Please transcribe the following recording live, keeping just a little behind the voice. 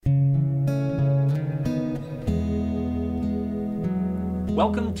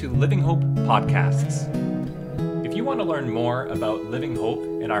Welcome to Living Hope Podcasts. If you want to learn more about Living Hope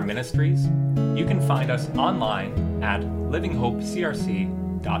and our ministries, you can find us online at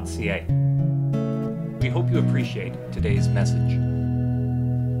livinghopecrc.ca. We hope you appreciate today's message.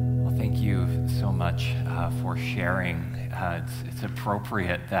 Well, thank you so much for sharing. It's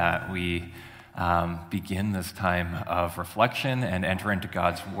appropriate that we begin this time of reflection and enter into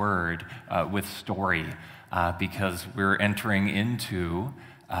God's Word with story, because we're entering into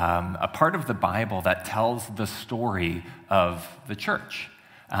a part of the Bible that tells the story of the church.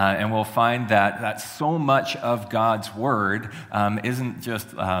 And we'll find that so much of God's Word isn't just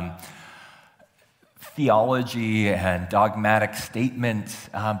theology and dogmatic statements,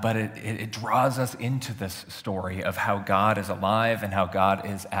 but it draws us into this story of how God is alive and how God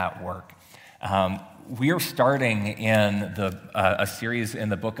is at work. We are starting in a series in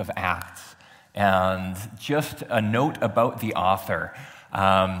the book of Acts, and just a note about the author.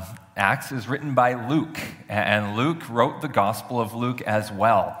 Acts is written by Luke, and Luke wrote the Gospel of Luke as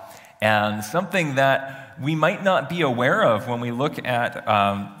well. And something that we might not be aware of when we look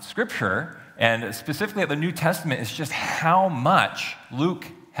at Scripture, and specifically at the New Testament, is just how much Luke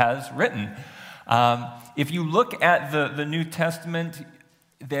has written. If you look at the New Testament,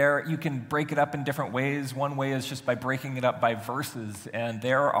 there you can break it up in different ways. One way is just by breaking it up by verses, and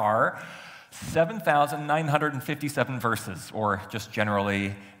there are 7,957 verses, or just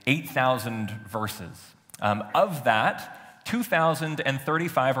generally 8,000 verses. Of that,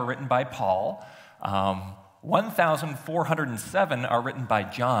 2,035 are written by Paul, 1,407 are written by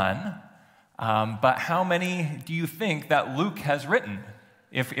John, but how many do you think that Luke has written?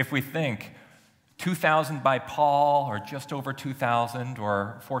 If we think 2,000 by Paul, or just over 2,000,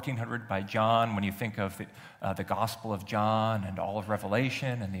 or 1,400 by John, when you think of the Gospel of John and all of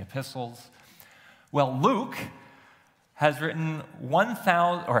Revelation and the epistles. Well, Luke has written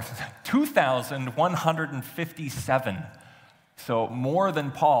 2,157, so more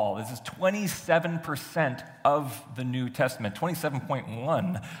than Paul. This is 27% of the New Testament,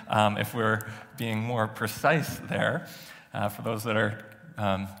 27.1 if we're being more precise there, for those that are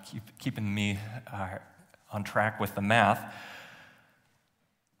keeping me on track with the math.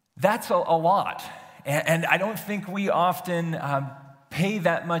 That's a lot, and I don't think we often pay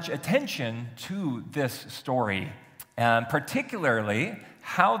that much attention to this story, and particularly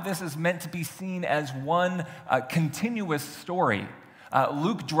how this is meant to be seen as one continuous story.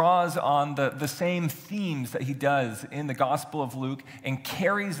 Luke draws on the same themes that he does in the Gospel of Luke and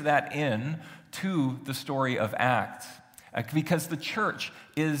carries that in to the story of Acts, because the church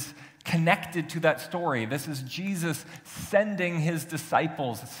is connected to that story. This is Jesus sending his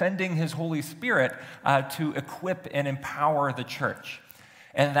disciples, sending his Holy Spirit to equip and empower the church.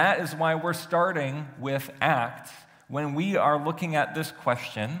 And that is why we're starting with Acts when we are looking at this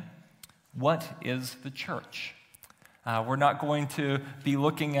question: what is the church? We're not going to be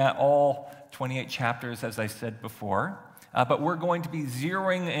looking at all 28 chapters, as I said before, but we're going to be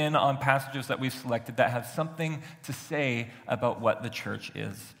zeroing in on passages that we've selected that have something to say about what the church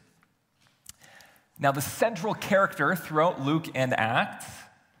is. Now, the central character throughout Luke and Acts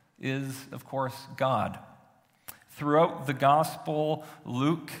is, of course, God. Throughout the Gospel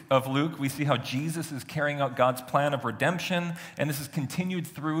of Luke, we see how Jesus is carrying out God's plan of redemption, and this is continued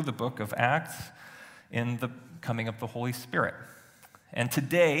through the book of Acts in the coming of the Holy Spirit. And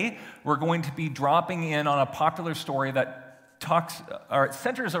today, we're going to be dropping in on a popular story that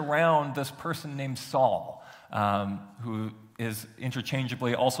centers around this person named Saul, who is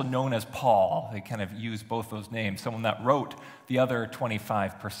interchangeably also known as Paul. They kind of use both those names, someone that wrote the other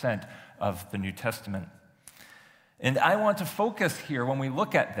 25% of the New Testament. And I want to focus here when we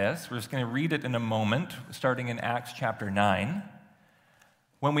look at this. We're just going to read it in a moment, starting in Acts chapter 9.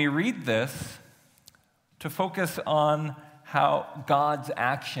 When we read this, to focus on how God's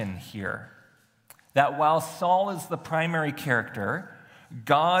action here, that while Saul is the primary character,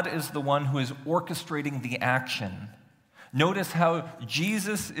 God is the one who is orchestrating the action. Notice how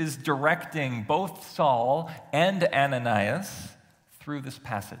Jesus is directing both Saul and Ananias through this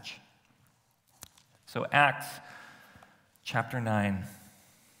passage. So Acts chapter 9.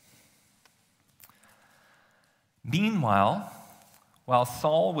 Meanwhile, while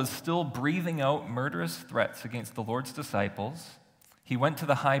Saul was still breathing out murderous threats against the Lord's disciples, he went to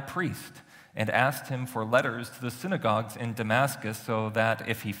the high priest and asked him for letters to the synagogues in Damascus, so that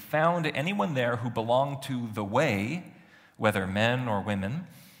if he found anyone there who belonged to the way, whether men or women,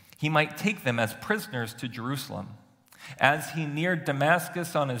 he might take them as prisoners to Jerusalem. As he neared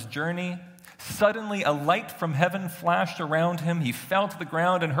Damascus on his journey, suddenly a light from heaven flashed around him. He fell to the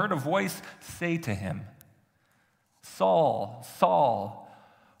ground and heard a voice say to him, "Saul, Saul,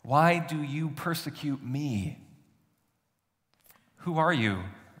 Why do you persecute me?" "Who are you,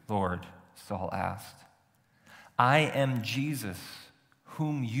 Lord?" Saul asked. "I am Jesus,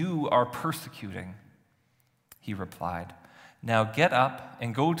 whom you are persecuting," he replied. "Now get up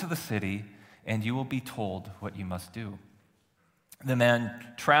and go to the city, and you will be told what you must do." The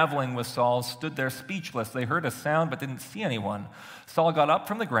man traveling with Saul stood there speechless. They heard a sound but didn't see anyone. Saul got up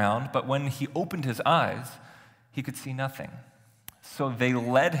from the ground, but when he opened his eyes, he could see nothing. So they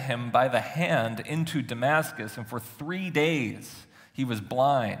led him by the hand into Damascus, and for 3 days he was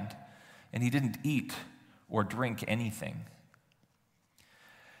blind, and he didn't eat or drink anything.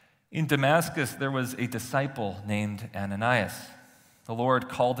 In Damascus, there was a disciple named Ananias. The Lord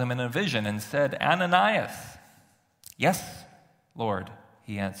called him in a vision and said, "Ananias." "Yes, Lord,"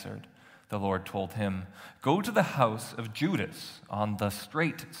 he answered. The Lord told him, "Go to the house of Judas on the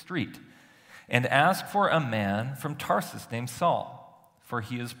Straight Street and ask for a man from Tarsus named Saul, for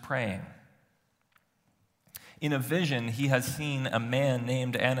he is praying. In a vision, he has seen a man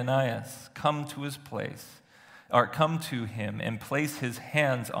named Ananias come to him and place his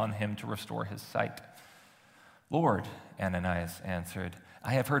hands on him to restore his sight." "Lord," Ananias answered,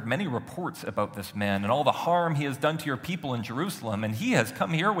 "I have heard many reports about this man and all the harm he has done to your people in Jerusalem, and he has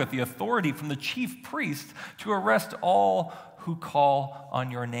come here with the authority from the chief priests to arrest all who call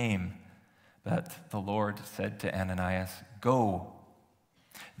on your name." But the Lord said to Ananias, "Go.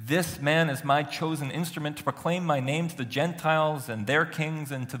 This man is my chosen instrument to proclaim my name to the Gentiles and their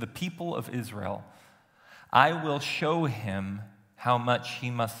kings and to the people of Israel. I will show him how much he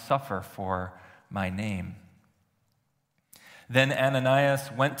must suffer for my name." Then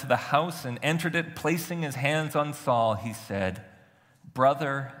Ananias went to the house and entered it. Placing his hands on Saul, he said,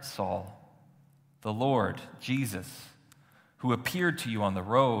 "Brother Saul, the Lord Jesus, who appeared to you on the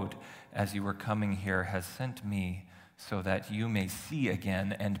road as you were coming here, has sent me so that you may see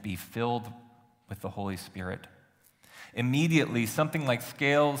again and be filled with the Holy Spirit." Immediately, something like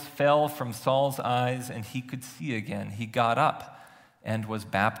scales fell from Saul's eyes, and he could see again. He got up and was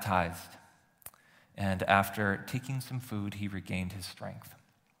baptized. And after taking some food, he regained his strength.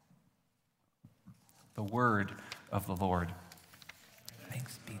 The word of the Lord.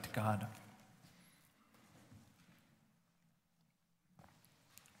 Thanks be to God.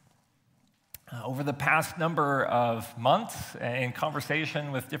 Over the past number of months, in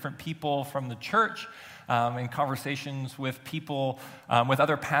conversation with different people from the church, in conversations with people, with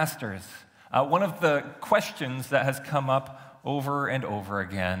other pastors, one of the questions that has come up over and over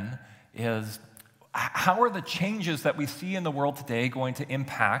again is, how are the changes that we see in the world today going to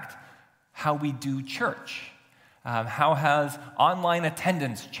impact how we do church? How has online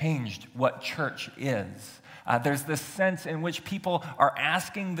attendance changed what church is? There's this sense in which people are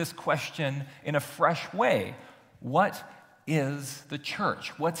asking this question in a fresh way. What is the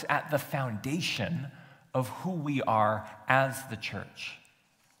church? What's at the foundation of who we are as the church?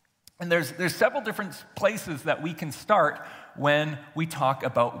 And there's several different places that we can start when we talk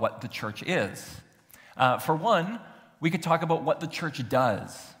about what the church is. For one, we could talk about what the church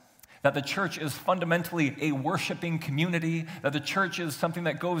does. That the church is fundamentally a worshiping community, that the church is something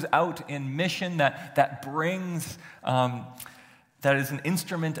that goes out in mission, that brings, that is an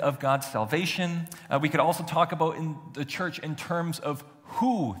instrument of God's salvation. We could also talk about in the church in terms of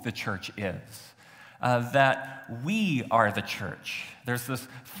who the church is, that we are the church. There's this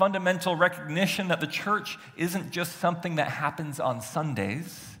fundamental recognition that the church isn't just something that happens on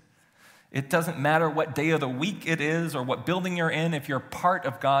Sundays. It doesn't matter what day of the week it is or what building you're in. If you're part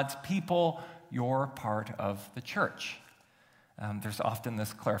of God's people, you're part of the church. There's often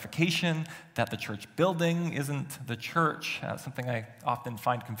this clarification that the church building isn't the church, something I often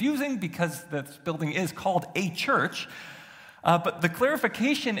find confusing because this building is called a church. But the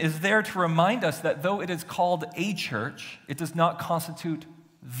clarification is there to remind us that though it is called a church, it does not constitute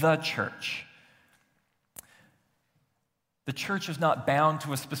the church. The church is not bound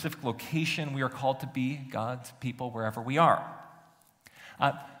to a specific location. We are called to be God's people wherever we are.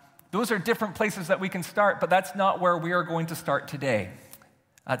 Those are different places that we can start, but that's not where we are going to start today.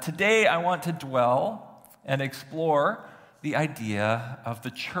 Today, I want to dwell and explore the idea of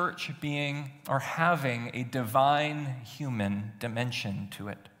the church being or having a divine human dimension to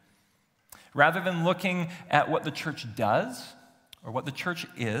it. Rather than looking at what the church does or what the church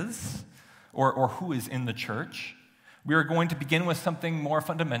is or who is in the church, we are going to begin with something more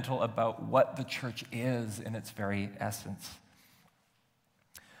fundamental about what the church is in its very essence.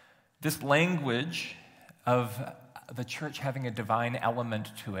 This language of the church having a divine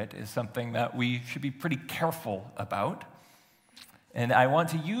element to it is something that we should be pretty careful about. And I want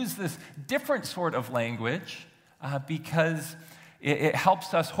to use this different sort of language because it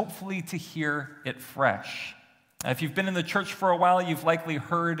helps us hopefully to hear it fresh. If you've been in the church for a while, you've likely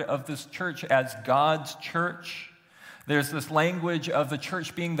heard of this church as God's church. There's this language of the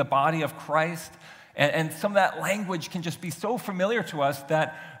church being the body of Christ, and some of that language can just be so familiar to us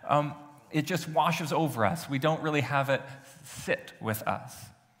that it just washes over us. We don't really have it sit with us.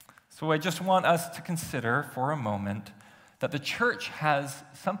 So I just want us to consider for a moment that the church has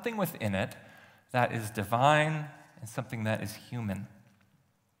something within it that is divine and something that is human.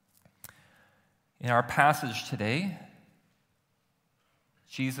 In our passage today,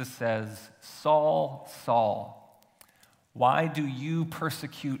 Jesus says, "Saul, Saul, why do you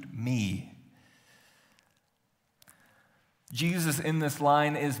persecute me?" Jesus in this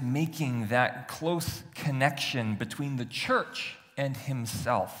line is making that close connection between the church and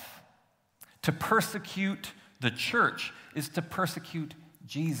himself. To persecute the church is to persecute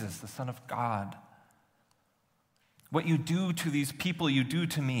Jesus, the Son of God. What you do to these people, you do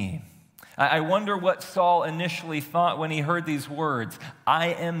to me. I wonder what Saul initially thought when he heard these words, "I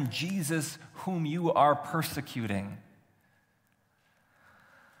am Jesus whom you are persecuting."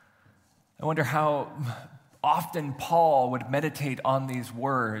 I wonder how often Paul would meditate on these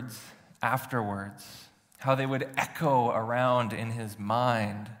words afterwards, how they would echo around in his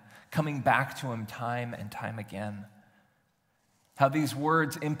mind, coming back to him time and time again. How these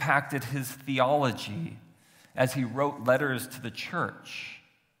words impacted his theology as he wrote letters to the church.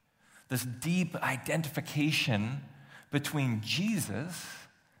 This deep identification between Jesus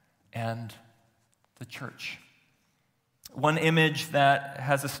and the church. One image that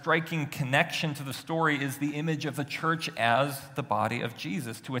has a striking connection to the story is the image of the church as the body of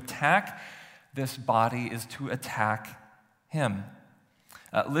Jesus. To attack this body is to attack him.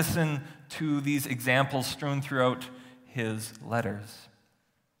 Listen to these examples strewn throughout his letters.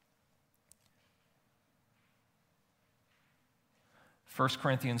 1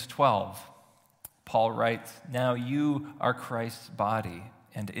 Corinthians 12, Paul writes, "Now you are Christ's body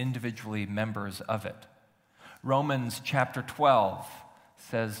and individually members of it." Romans chapter 12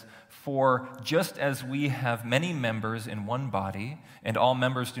 says, "For just as we have many members in one body, and all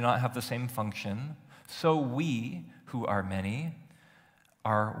members do not have the same function, so we, who are many,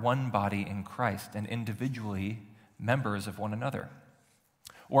 are one body in Christ and individually members of one another."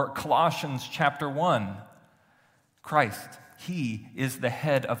 Or Colossians chapter 1, Christ, he is the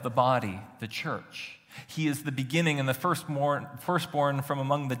head of the body, the church. He is the beginning and the firstborn from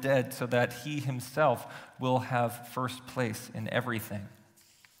among the dead, so that he himself will have first place in everything.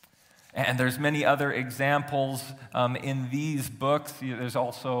 And there's many other examples in these books. There's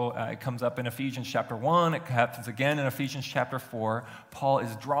also, it comes up in Ephesians chapter 1, it happens again in Ephesians chapter 4. Paul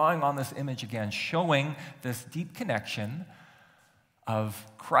is drawing on this image again, showing this deep connection of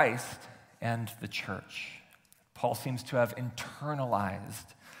Christ and the church. Paul seems to have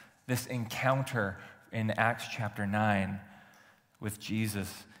internalized this encounter in Acts chapter 9 with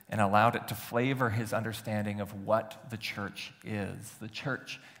Jesus and allowed it to flavor his understanding of what the church is. The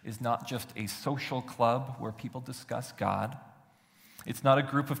church is not just a social club where people discuss God. It's not a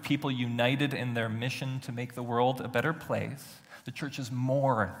group of people united in their mission to make the world a better place. The church is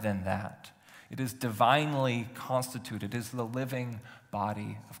more than that. It is divinely constituted. It is the living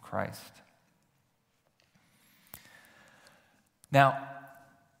body of Christ. Now,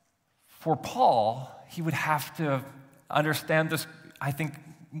 for Paul, he would have to understand this, I think,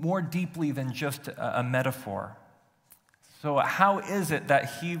 more deeply than just a metaphor. So how is it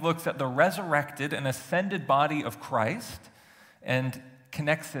that he looks at the resurrected and ascended body of Christ and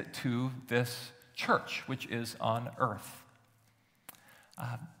connects it to this church, which is on earth?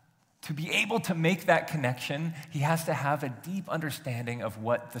 To be able to make that connection, he has to have a deep understanding of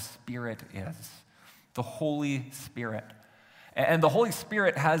what the Spirit is, the Holy Spirit. And the Holy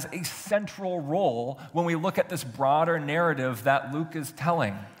Spirit has a central role when we look at this broader narrative that Luke is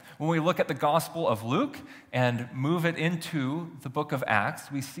telling. When we look at the Gospel of Luke and move it into the book of Acts,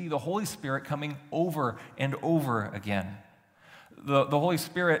 we see the Holy Spirit coming over and over again. The Holy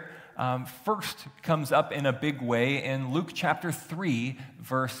Spirit first comes up in a big way in Luke chapter 3,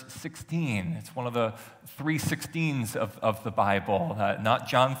 verse 16. It's one of the 3:16s of the Bible. Not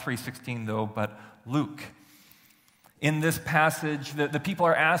John 3:16, though, but Luke. In this passage, the people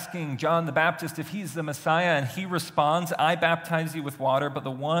are asking John the Baptist if he's the Messiah, and he responds, "I baptize you with water, but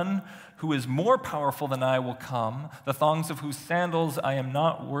the one who is more powerful than I will come, the thongs of whose sandals I am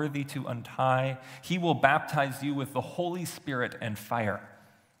not worthy to untie. He will baptize you with the Holy Spirit and fire."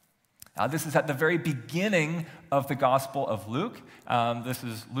 This is at the very beginning of the Gospel of Luke. This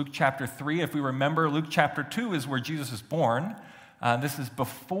is Luke chapter 3. If we remember, Luke chapter 2 is where Jesus is born. This is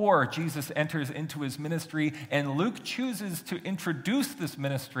before Jesus enters into his ministry, and Luke chooses to introduce this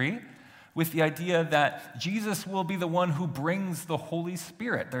ministry with the idea that Jesus will be the one who brings the Holy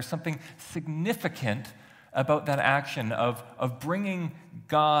Spirit. There's something significant about that action of bringing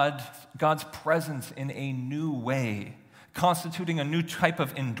God's presence in a new way, constituting a new type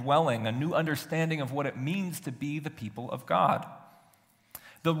of indwelling, a new understanding of what it means to be the people of God.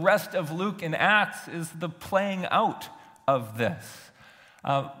 The rest of Luke and Acts is the playing out of this.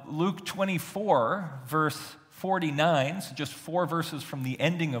 Luke 24, verse 49, so just 4 verses from the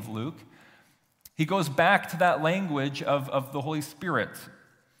ending of Luke, he goes back to that language of the Holy Spirit.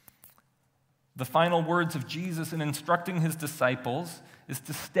 The final words of Jesus in instructing his disciples is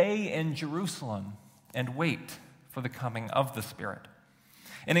to stay in Jerusalem and wait for the coming of the Spirit.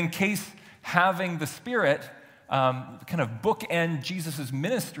 And in case having the Spirit kind of bookend Jesus'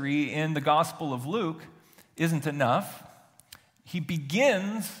 ministry in the Gospel of Luke isn't enough, he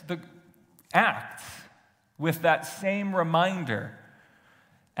begins the Acts with that same reminder.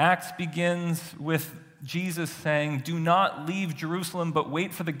 Acts begins with Jesus saying, "Do not leave Jerusalem, but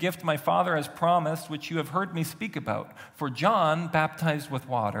wait for the gift my Father has promised, which you have heard me speak about. For John baptized with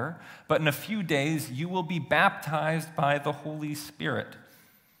water, but in a few days you will be baptized by the Holy Spirit."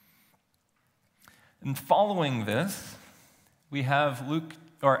 And following this, we have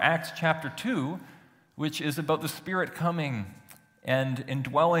Acts chapter 2, which is about the Spirit coming and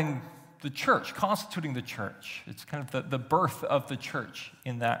indwelling the church, constituting the church. It's kind of the birth of the church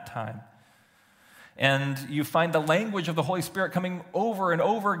in that time. And you find the language of the Holy Spirit coming over and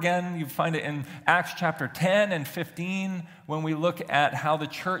over again. You find it in Acts chapter 10 and 15 when we look at how the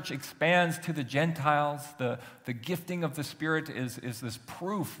church expands to the Gentiles. The gifting of the Spirit is this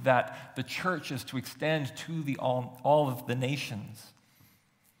proof that the church is to extend to all of the nations.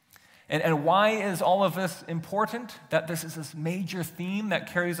 And why is all of this important? That this is this major theme that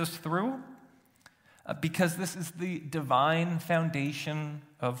carries us through? Because this is the divine foundation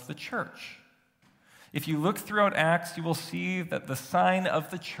of the church. If you look throughout Acts, you will see that the sign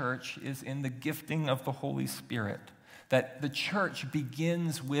of the church is in the gifting of the Holy Spirit, that the church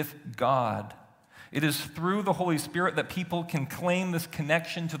begins with God. It is through the Holy Spirit that people can claim this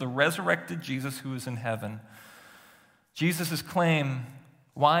connection to the resurrected Jesus who is in heaven. Jesus' claim,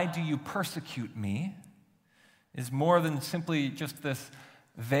 "Why do you persecute me?" is more than simply just this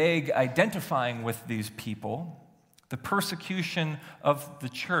vague identifying with these people. The persecution of the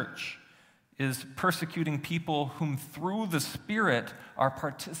church is persecuting people whom through the Spirit are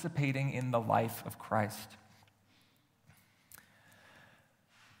participating in the life of Christ.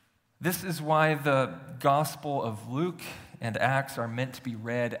 This is why the Gospel of Luke and Acts are meant to be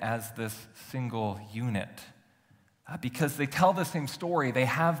read as this single unit. Because they tell the same story, they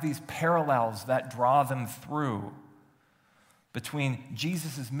have these parallels that draw them through between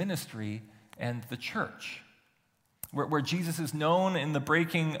Jesus' ministry and the church. Where Jesus is known in the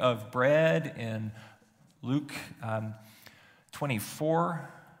breaking of bread in Luke 24,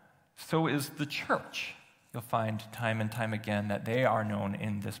 so is the church. You'll find time and time again that they are known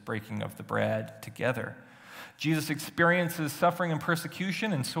in this breaking of the bread together. Jesus experiences suffering and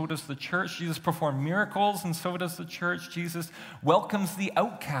persecution, and so does the church. Jesus performs miracles, and so does the church. Jesus welcomes the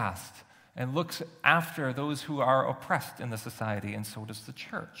outcast and looks after those who are oppressed in the society, and so does the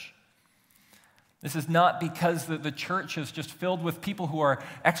church. This is not because the church is just filled with people who are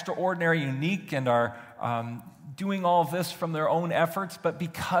extraordinary, unique, and are doing all this from their own efforts, but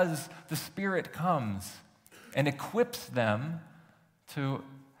because the Spirit comes and equips them to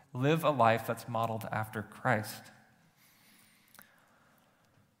live a life that's modeled after Christ.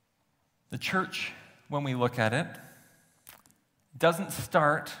 The church, when we look at it, doesn't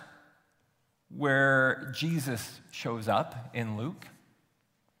start where Jesus shows up in Luke.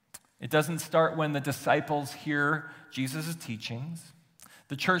 It doesn't start when the disciples hear Jesus' teachings.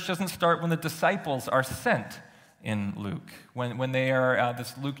 The church doesn't start when the disciples are sent in Luke, when they are,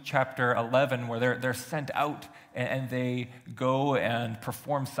 this Luke chapter 11, where they're sent out and they go and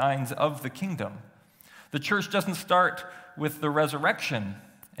perform signs of the kingdom. The church doesn't start with the resurrection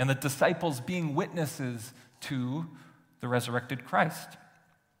and the disciples being witnesses to the resurrected Christ.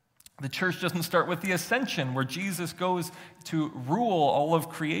 The church doesn't start with the ascension, where Jesus goes to rule all of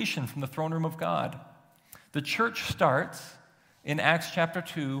creation from the throne room of God. The church starts in Acts chapter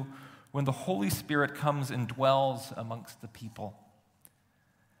 2 when the Holy Spirit comes and dwells amongst the people.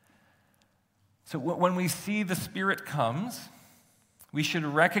 So when we see the Spirit comes, we should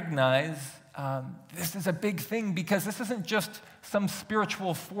recognize this is a big thing, because this isn't just some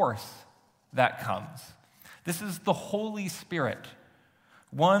spiritual force that comes. This is the Holy Spirit,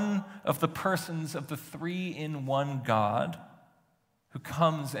 one of the persons of the three-in-one God, who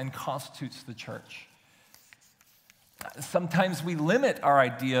comes and constitutes the church. Sometimes we limit our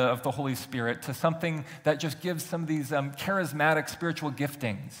idea of the Holy Spirit to something that just gives some of these charismatic spiritual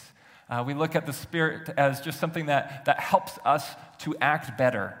giftings. We look at the Spirit as just something that helps us to act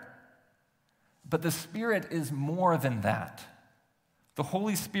better. But the Spirit is more than that. The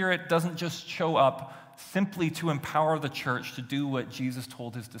Holy Spirit doesn't just show up simply to empower the church to do what Jesus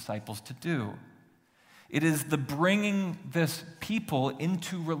told his disciples to do. It is the bringing this people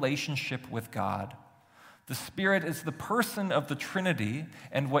into relationship with God. The Spirit is the person of the Trinity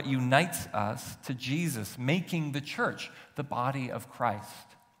and what unites us to Jesus, making the church the body of Christ.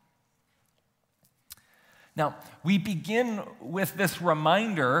 Now, we begin with this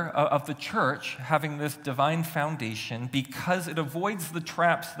reminder of the church having this divine foundation because it avoids the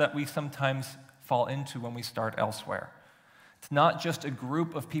traps that we sometimes fall into when we start elsewhere. It's not just a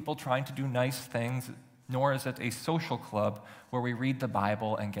group of people trying to do nice things, nor is it a social club where we read the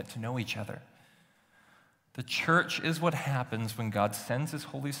Bible and get to know each other. The church is what happens when God sends his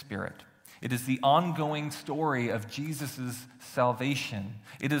Holy Spirit. It is the ongoing story of Jesus' salvation.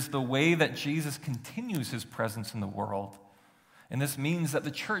 It is the way that Jesus continues his presence in the world. And this means that the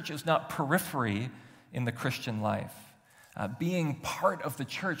church is not periphery in the Christian life. Being part of the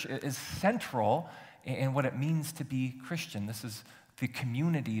church is central in what it means to be Christian. This is the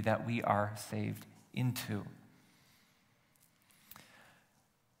community that we are saved into.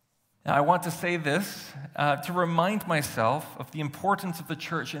 Now, I want to say this to remind myself of the importance of the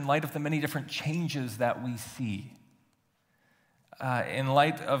church in light of the many different changes that we see, in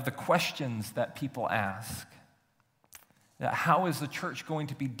light of the questions that people ask. How is the church going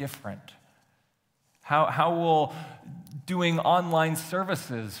to be different? How will doing online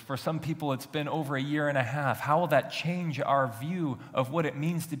services, for some people it's been over a year and a half, how will that change our view of what it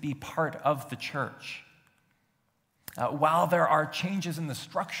means to be part of the church? While there are changes in the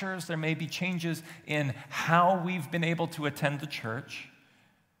structures, there may be changes in how we've been able to attend the church.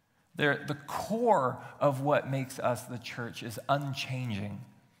 The core of what makes us the church is unchanging.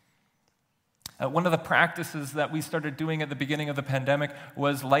 One of the practices that we started doing at the beginning of the pandemic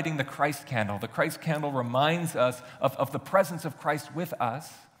was lighting the Christ candle. The Christ candle reminds us of the presence of Christ with us.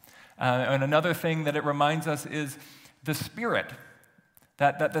 And another thing that it reminds us is the Spirit.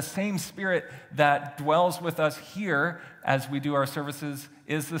 That the same Spirit that dwells with us here as we do our services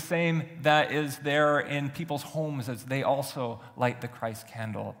is the same that is there in people's homes as they also light the Christ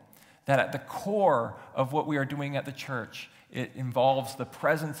candle. That at the core of what we are doing at the church, it involves the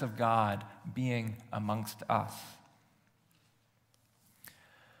presence of God being amongst us.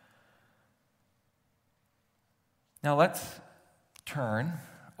 Now let's turn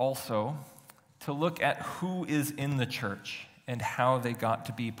also to look at who is in the church and how they got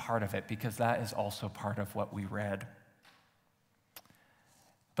to be part of it, because that is also part of what we read.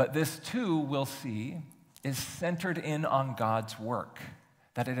 But this too, we'll see, is centered in on God's work.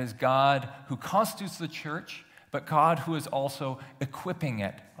 That it is God who constitutes the church, but God who is also equipping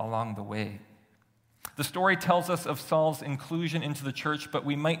it along the way. The story tells us of Saul's inclusion into the church, but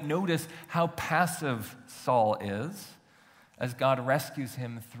we might notice how passive Saul is as God rescues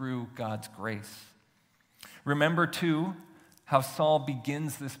him through God's grace. Remember too, how Saul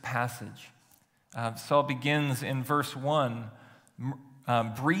begins this passage. Saul begins in verse 1,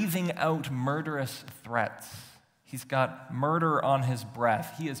 breathing out murderous threats. He's got murder on his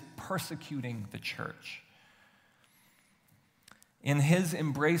breath. He is persecuting the church. In his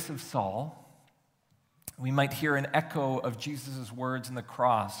embrace of Saul, we might hear an echo of Jesus' words in the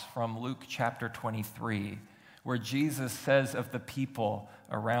cross from Luke chapter 23, where Jesus says of the people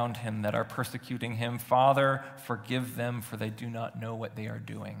around him that are persecuting him, "Father, forgive them, for they do not know what they are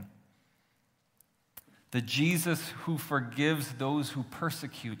doing." The Jesus who forgives those who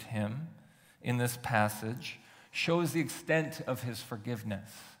persecute him in this passage shows the extent of his forgiveness.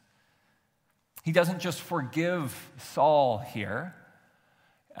 He doesn't just forgive Saul here,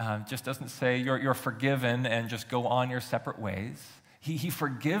 just doesn't say you're forgiven and just go on your separate ways. He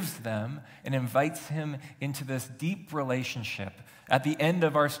forgives them and invites him into this deep relationship. At the end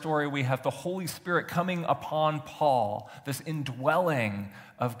of our story, we have the Holy Spirit coming upon Paul, this indwelling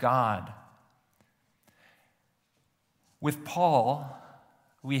of God. With Paul,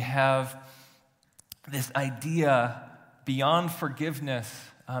 we have this idea beyond forgiveness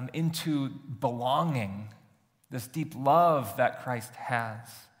into belonging, this deep love that Christ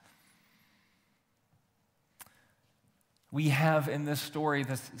has. We have in this story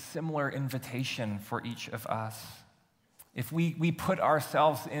this similar invitation for each of us. If we put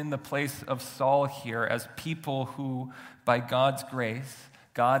ourselves in the place of Saul here as people who, by God's grace,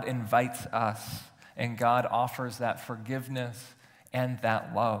 God invites us and God offers that forgiveness and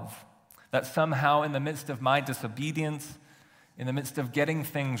that love. That somehow in the midst of my disobedience, in the midst of getting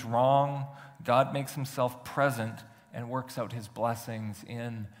things wrong, God makes himself present and works out his blessings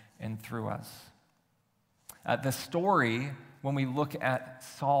in and through us. The story, when we look at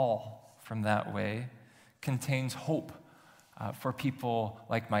Saul from that way, contains hope for people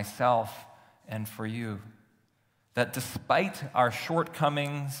like myself and for you. That despite our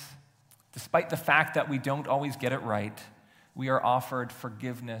shortcomings, despite the fact that we don't always get it right, we are offered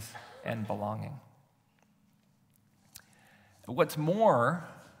forgiveness and belonging. What's more,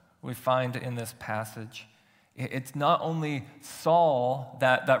 we find in this passage, it's not only Saul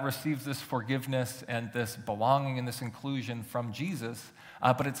that receives this forgiveness and this belonging and this inclusion from Jesus,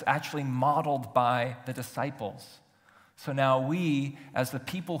 but it's actually modeled by the disciples. So now we, as the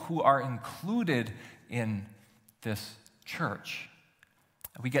people who are included in this church,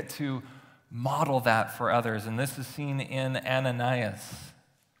 we get to model that for others. And this is seen in Ananias.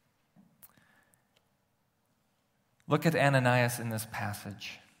 Look at Ananias in this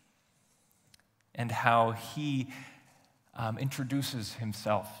passage and how he introduces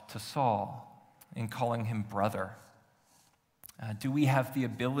himself to Saul in calling him brother. Do we have the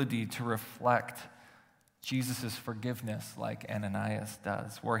ability to reflect Jesus' forgiveness like Ananias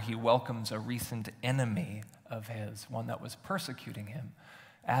does, where he welcomes a recent enemy of his, one that was persecuting him,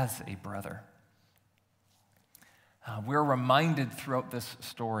 as a brother? We're reminded throughout this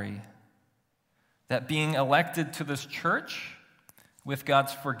story that being elected to this church with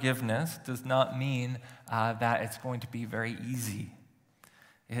God's forgiveness does not mean that it's going to be very easy.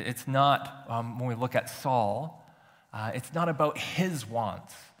 It's not, when we look at Saul, it's not about his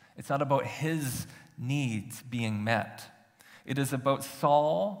wants. It's not about his needs being met. It is about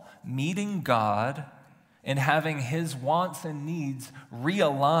Saul meeting God and having his wants and needs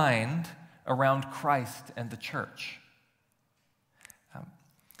realigned around Christ and the church.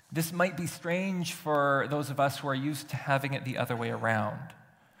 This might be strange for those of us who are used to having it the other way around.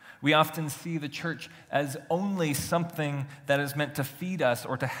 We often see the church as only something that is meant to feed us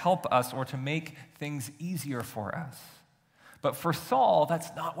or to help us or to make things easier for us. But for Saul,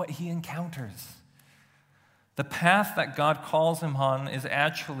 that's not what he encounters. The path that God calls him on is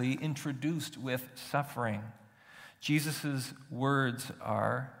actually introduced with suffering. Jesus' words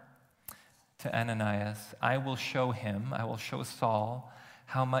are to Ananias, I will show Saul,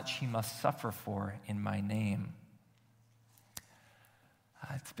 how much he must suffer for in my name.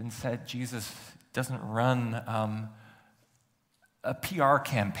 It's been said Jesus doesn't run a PR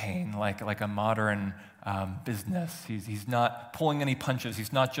campaign like a modern business. He's not pulling any punches.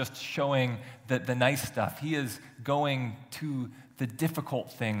 He's not just showing the nice stuff. He is going to the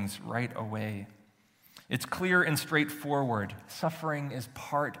difficult things right away. It's clear and straightforward. Suffering is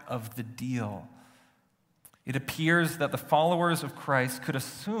part of the deal. It appears that the followers of Christ could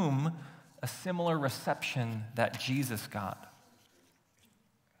assume a similar reception that Jesus got.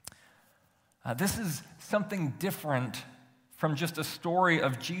 This is something different from just a story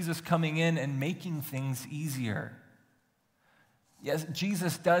of Jesus coming in and making things easier. Yes,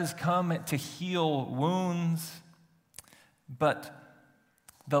 Jesus does come to heal wounds, but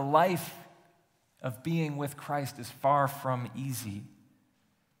the life of being with Christ is far from easy.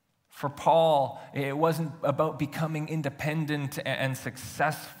 For Paul, it wasn't about becoming independent and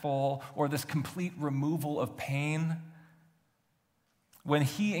successful or this complete removal of pain. When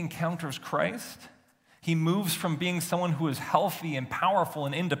he encounters Christ, he moves from being someone who is healthy and powerful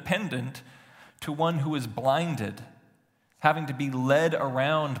and independent to one who is blinded, having to be led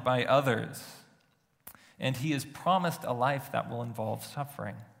around by others. And he is promised a life that will involve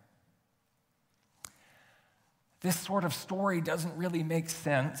suffering. This sort of story doesn't really make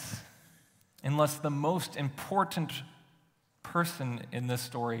sense unless the most important person in this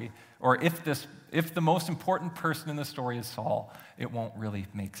story, or if the most important person in the story is Saul, it won't really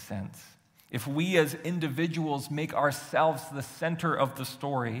make sense. If we as individuals make ourselves the center of the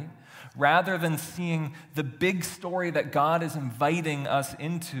story, rather than seeing the big story that God is inviting us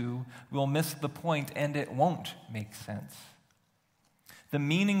into, we'll miss the point and it won't make sense. The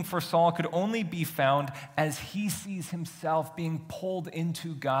meaning for Saul could only be found as he sees himself being pulled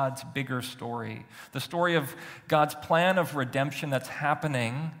into God's bigger story, the story of God's plan of redemption that's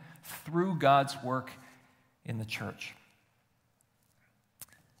happening through God's work in the church.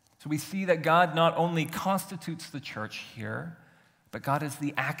 So we see that God not only constitutes the church here, but God is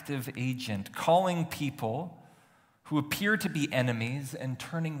the active agent, calling people who appear to be enemies and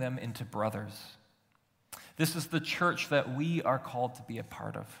turning them into brothers. This is the church that we are called to be a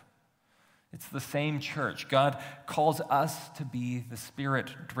part of. It's the same church. God calls us to be the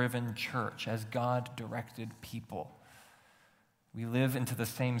Spirit-driven church as God-directed people. We live into the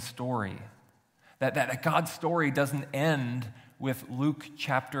same story. That God's story doesn't end with Luke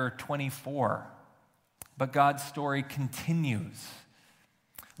chapter 24, but God's story continues.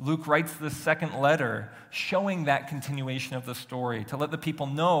 Luke writes the second letter showing that continuation of the story to let the people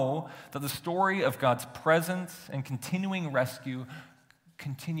know that the story of God's presence and continuing rescue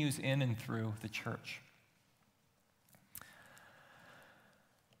continues in and through the church.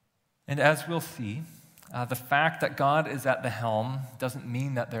 And as we'll see, the fact that God is at the helm doesn't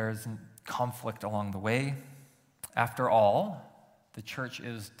mean that there isn't conflict along the way. After all, the church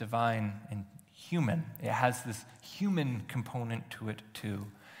is divine and human. It has this human component to it too.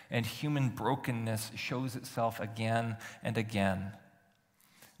 And human brokenness shows itself again and again.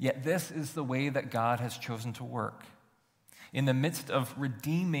 Yet this is the way that God has chosen to work. In the midst of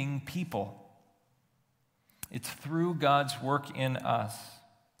redeeming people, it's through God's work in us.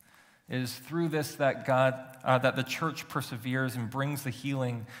 It is through this that that the church perseveres and brings the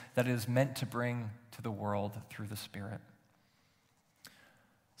healing that it is meant to bring to the world through the Spirit.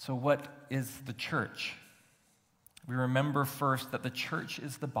 So what is the church? We remember first that the church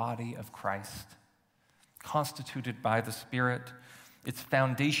is the body of Christ, constituted by the Spirit. Its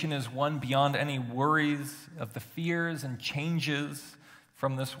foundation is one beyond any worries of the fears and changes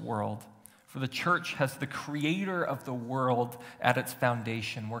from this world. For the church has the creator of the world at its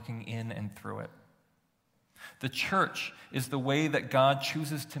foundation, working in and through it. The church is the way that God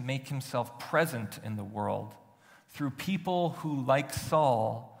chooses to make himself present in the world through people who, like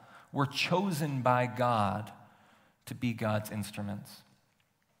Saul, were chosen by God to be God's instruments.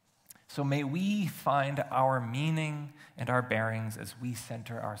 So may we find our meaning and our bearings as we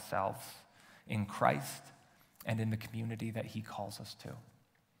center ourselves in Christ and in the community that he calls us to.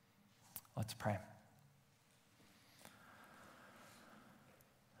 Let's pray.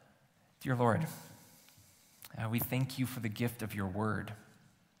 Dear Lord, we thank you for the gift of your word,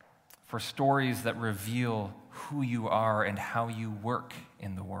 for stories that reveal who you are and how you work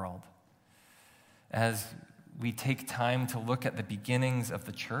in the world. As we take time to look at the beginnings of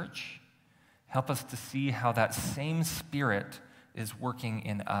the church, help us to see how that same Spirit is working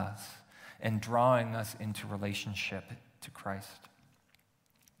in us and drawing us into relationship to Christ.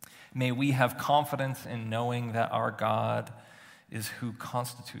 May we have confidence in knowing that our God is who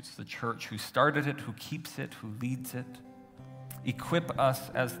constitutes the church, who started it, who keeps it, who leads it. Equip us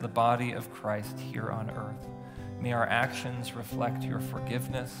as the body of Christ here on earth. May our actions reflect your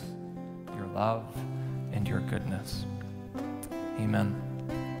forgiveness, your love, and your goodness. Amen.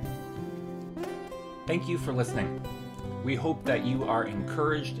 Thank you for listening. We hope that you are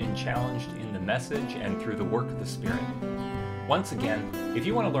encouraged and challenged in the message and through the work of the Spirit. Once again, if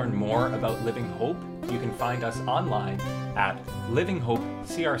you want to learn more about Living Hope, you can find us online at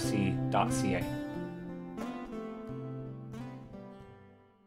livinghopecrc.ca.